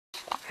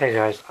Hey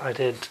guys, I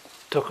did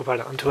talk about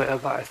it on Twitter,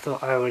 but I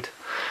thought I would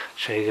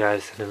show you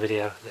guys in a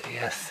video that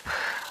yes,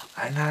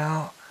 I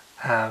now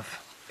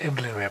have a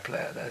Blu-ray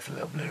player. There's a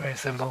little Blu-ray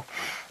symbol.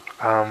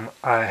 I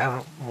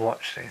haven't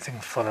watched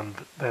anything full in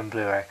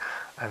Blu-ray.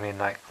 I mean,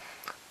 like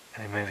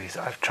any movies.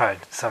 I've tried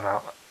some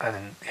out,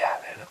 and yeah,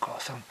 they look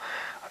awesome.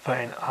 I put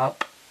it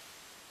up.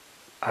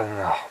 I don't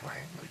know,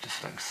 it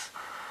just looks.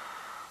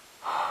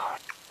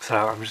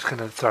 So I'm just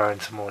gonna throw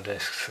in some more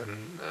discs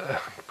and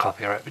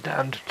copyright be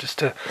damned,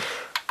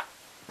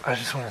 I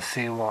just want to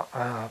see what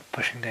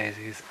Pushing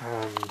Daisies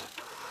and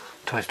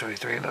Toy Story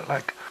 3 look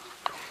like.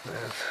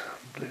 There's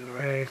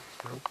Blu-ray,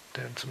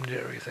 doing some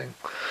jittery thing.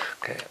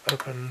 Okay,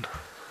 open.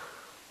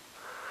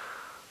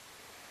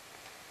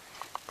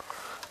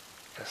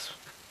 Yes,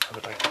 I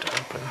would like it to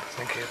open,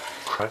 thank you.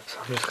 Right, so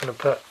I'm just going to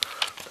put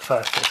the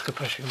first disc of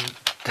Pushing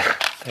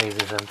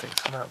Daisies and things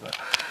come out, but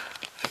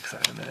I'll fix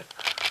that in a minute.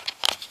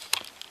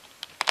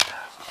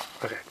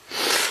 Okay,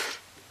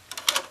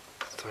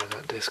 throw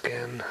that disc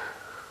in.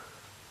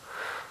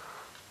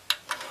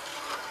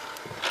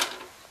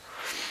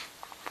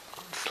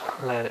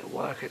 Let it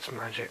work its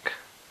magic.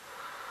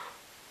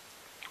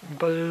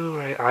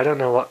 Blu-ray. I don't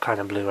know what kind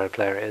of Blu-ray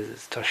player it is.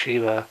 It's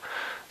Toshiba,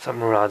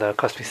 something or other. It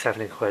cost me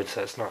 70 quid,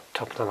 so it's not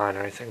top of the line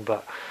or anything.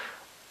 But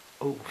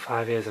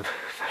 5 years of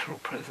federal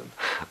prison.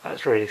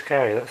 That's really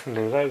scary. That's a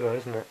new logo,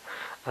 isn't it?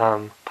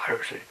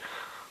 Piracy.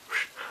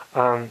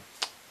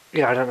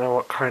 Yeah, I don't know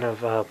what kind of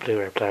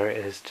Blu-ray player it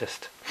is.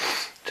 Just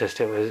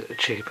it was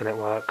cheap and it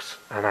works,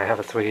 and I have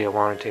a 3-year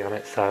warranty on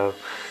it, so.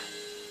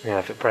 Yeah,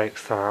 if it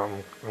breaks,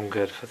 then I'm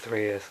good for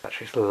 3 years.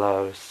 Actually, it's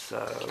low, so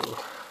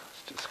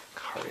let's just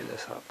hurry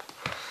this up.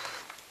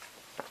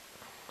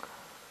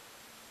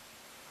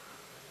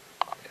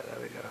 Yeah, there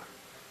we go.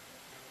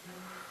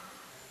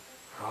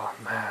 Oh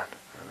man,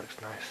 that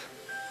looks nice,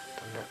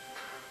 doesn't it?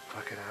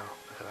 Fucking hell,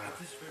 look at that.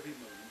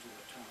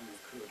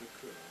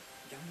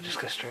 Just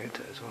go straight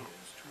into it as well.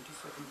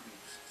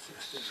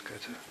 Let's just go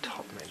to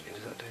top menu.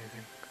 Does that do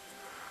anything?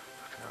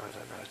 Fucking hell, I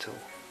don't know at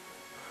all.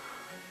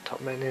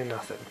 Top menu,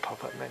 nothing.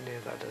 Pop-up menu,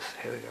 that does.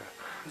 Here we go.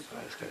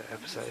 Right, let's go to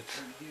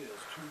episodes.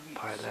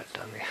 Pilot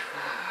dummy.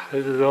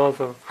 This is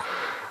awesome.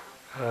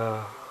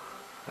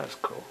 That's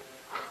cool.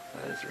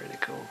 That is really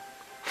cool.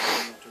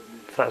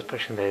 So that's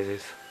Pushing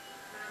Daisies.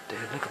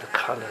 Dude, look at the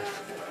colours.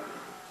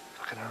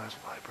 Fucking hell, that's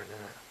vibrant,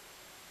 isn't it?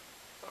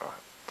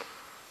 Alright.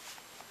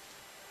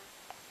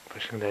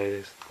 Pushing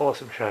Daisies.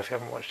 Awesome show if you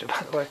haven't watched it,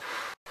 by the way.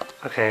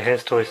 Okay,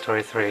 here's Toy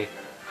Story 3.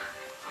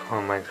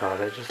 Oh my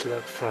god, it just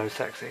looks so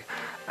sexy.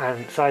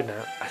 And side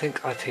note, I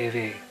think our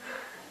TV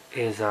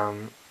is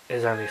only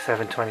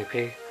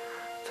 720p,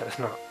 so it's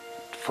not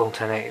full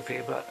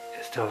 1080p, but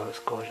it still looks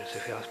gorgeous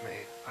if you ask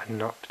me. I'm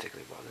not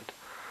particularly bothered.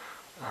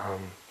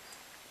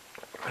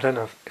 I don't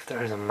know if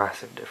there is a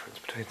massive difference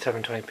between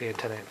 720p and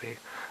 1080p.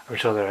 I'm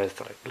sure there is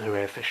to like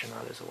Blu-ray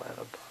aficionados or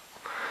whatever, but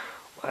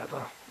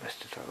whatever. Let's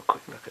just have a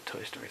quick look at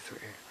Toy Story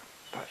 3.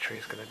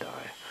 Battery's gonna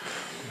die.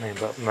 I mean,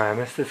 but man,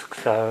 this is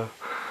so.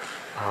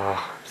 I'm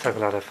so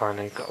glad I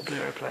finally got a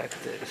Blu-ray player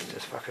because it's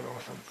just fucking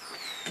awesome.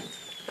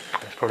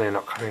 It's probably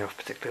not coming off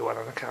particularly well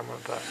on the camera,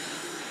 but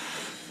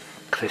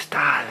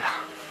crystal.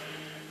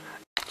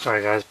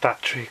 Sorry guys,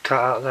 battery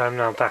cut out there. I'm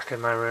now back in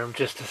my room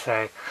just to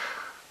say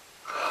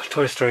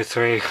Toy Story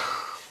 3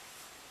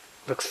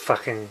 looks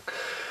fucking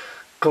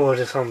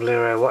gorgeous on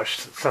Blu-ray.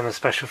 Watched some of the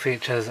special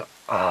features.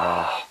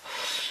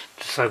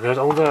 Just so good.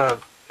 All the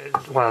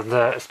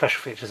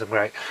special features are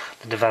great,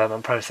 the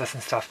development process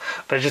and stuff,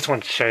 but I just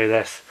wanted to show you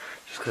this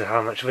just because of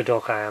how much of a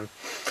dork I am.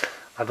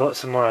 I bought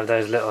some more of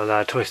those little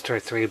Toy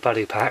Story 3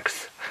 buddy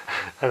packs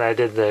and I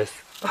did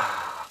this.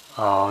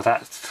 Oh,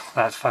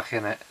 that's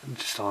fucking it.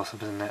 Just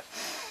awesome, isn't it?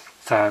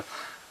 So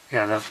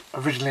yeah,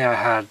 originally I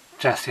had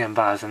Jessie and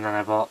Buzz, and then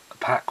I bought a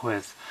pack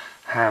with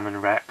Ham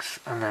and Rex,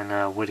 and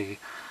then Woody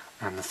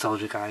and the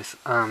soldier guys,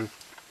 and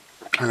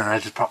then I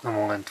just popped them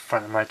all in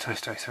front of my Toy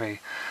Story 3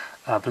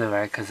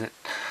 Blu-ray because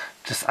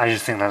I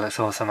just think that looks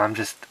awesome. I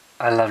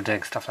love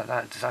doing stuff like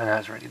that. I know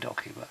it's really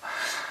dorky, but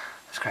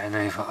it's great. And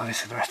then you've got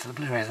obviously the rest of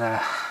the Blu-rays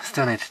there.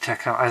 Still need to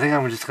check out. I think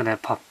I'm just going to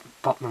pop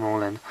them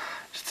all in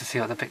just to see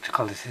what the picture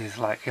quality is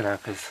like, you know,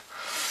 because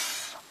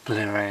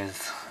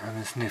Blu-rays and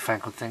this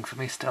newfangled thing for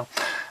me still.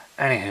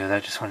 Anywho, I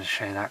just wanted to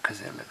show you that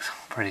because it looks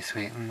pretty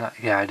sweet, and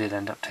yeah, I did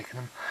end up taking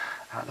them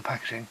out of the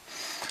packaging.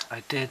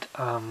 I did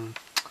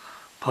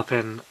pop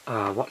in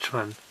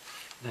Watchmen,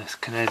 this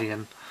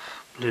Canadian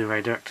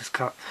Blu-ray director's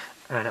cut,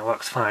 and it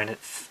works fine.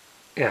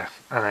 Yeah,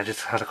 and I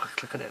just had a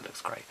quick look at it. It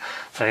looks great.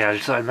 So yeah, I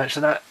just thought I'd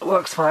mention that. It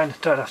works fine.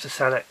 Don't have to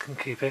sell it. Can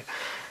keep it.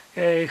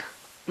 Yay,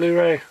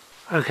 Blu-ray.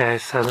 Okay,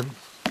 so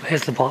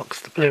here's the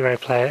box. The Blu-ray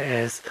player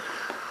is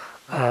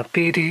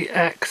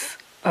BDX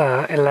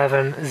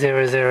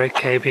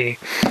 1100KB.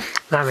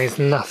 That means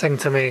nothing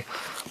to me,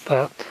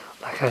 but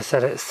like I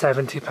said, it's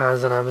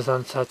 £70 on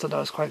Amazon, so I thought that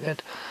was quite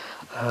good.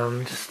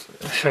 Just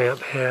show you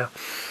up here.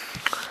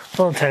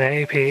 Full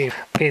 1080p,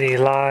 BD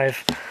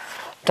Live.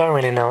 Don't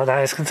really know what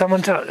that is. Can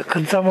someone,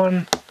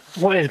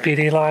 what is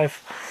BD Live?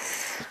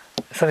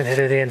 something to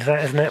do with the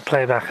internet, isn't it?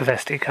 Playback of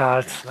SD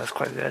cards, that's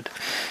quite good.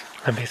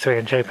 MP3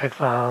 and JPEG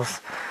files.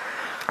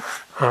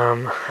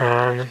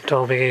 And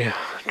Dolby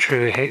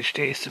True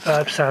HD,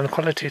 superb sound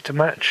quality to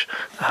match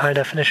the high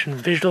definition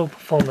visual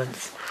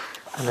performance.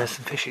 And there's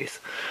some fishies.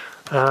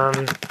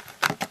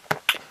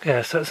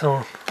 Yeah, so it's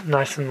all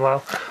nice and well.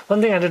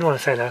 One thing I did want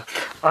to say though,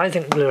 I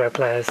think Blu-ray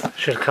players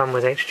should come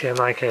with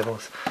HDMI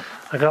cables.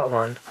 I got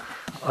one,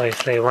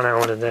 obviously when I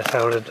ordered this I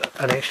ordered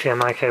an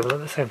HDMI cable at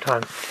the same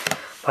time.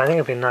 But I think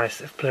it'd be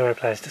nice if Blu-ray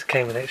players just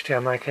came with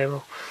HDMI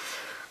cable.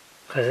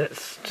 Because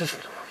it's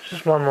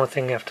just one more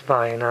thing you have to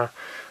buy, you know.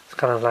 It's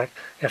kind of like,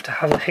 you have to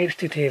have the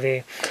HD TV,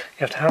 you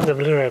have to have the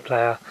Blu-ray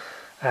player,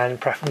 and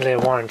preferably a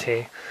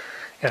warranty.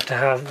 You have to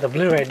have the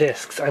Blu-ray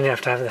discs, and you have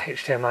to have the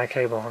HDMI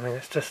cable. I mean,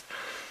 it's just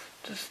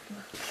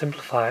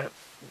simplify it,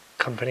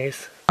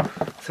 companies.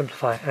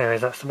 Simplify.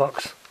 Anyways, that's the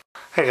box.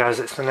 Hey guys,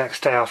 it's the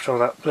next day after all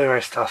that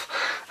Blu-ray stuff,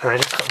 and I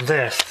just got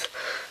this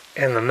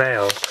in the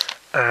mail.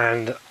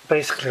 And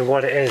basically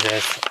what it is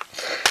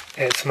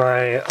it's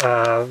my,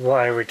 what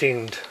I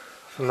redeemed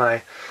for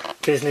my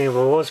Disney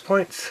rewards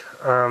points.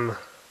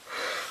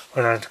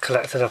 When I'd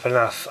collected up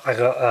enough, I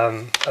got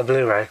a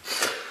Blu-ray,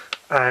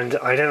 and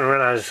I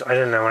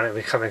didn't know when it'd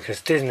be coming, because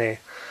Disney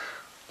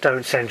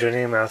don't send you an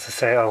email to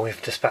say, oh,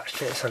 we've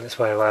dispatched it, it's on its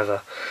way, or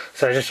whatever.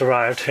 So it just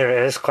arrived, here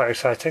it is, quite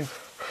exciting.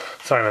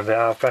 Sorry, I'm a bit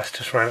out of breath,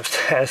 just ran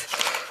upstairs.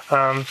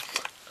 I'm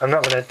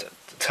not going to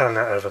turn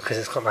that over because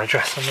it's got my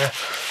address on there,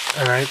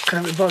 and I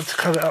couldn't be bothered to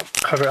cover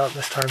it up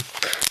this time.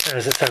 There it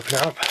is, let's open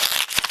it up.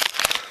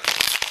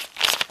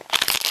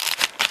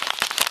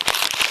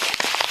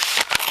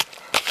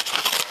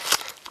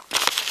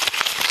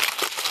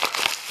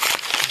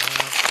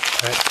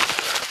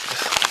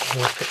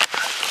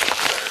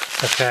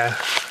 Okay,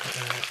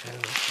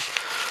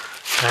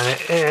 and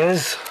it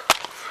is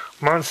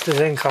Monsters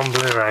Inc. on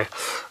Blu-ray.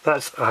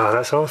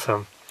 That's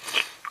awesome.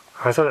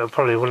 I thought it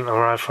probably wouldn't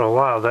arrive for a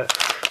while, but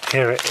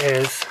here it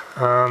is.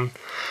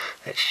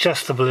 It's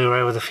just the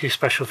Blu-ray with a few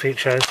special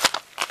features.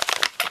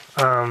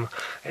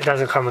 It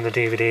doesn't come with the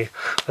DVD,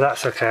 but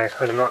that's okay.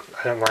 I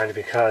don't mind,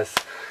 because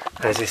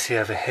as you see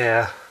over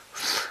here,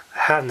 I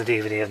have the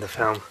DVD of the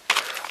film,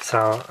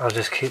 so I'll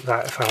just keep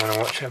that if I want to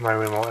watch it in my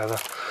room or whatever.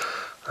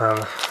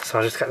 So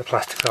I'll just get the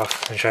plastic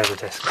off and show the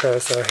disc.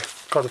 So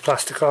got the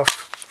plastic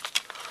off.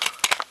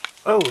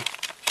 Oh,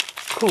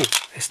 cool!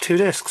 It's 2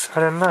 discs.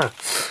 I didn't know.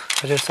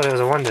 I just thought it was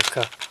a 1 disc.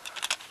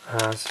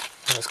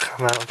 Let's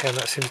come out again.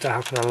 That seems to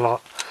happen a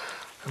lot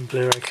in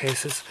Blu-ray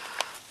cases.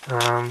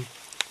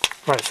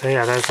 Right, so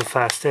yeah, there's the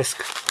first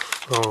disc,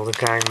 all the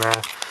gang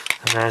there,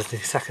 and there's the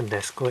second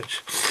disc,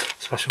 which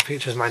special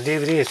features. My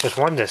DVD is just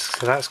 1 disc,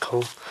 so that's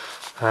cool.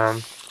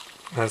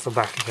 There's the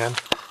back again.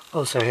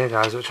 Also here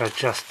guys, which I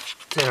just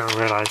didn't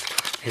realise,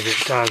 is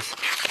it does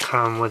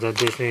come with a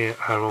Disney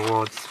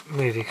Rewards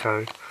movie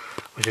code,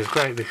 which is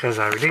great because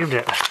I redeemed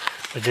it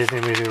with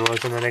Disney Movie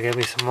Rewards and then they gave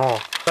me some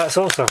more. That's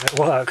awesome, it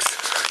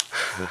works.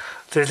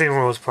 Disney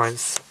Rewards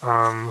points,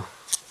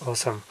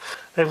 awesome.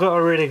 They've got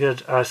a really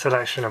good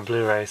selection of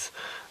Blu-rays,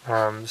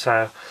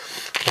 so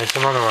there's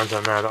some other ones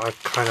on there that I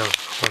kind of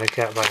want to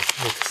get, but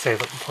I need to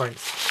save up the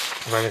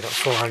points. I've only got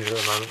 400 at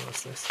the moment.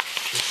 What's this?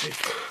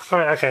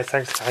 Alright, okay,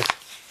 thanks guys.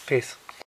 Peace.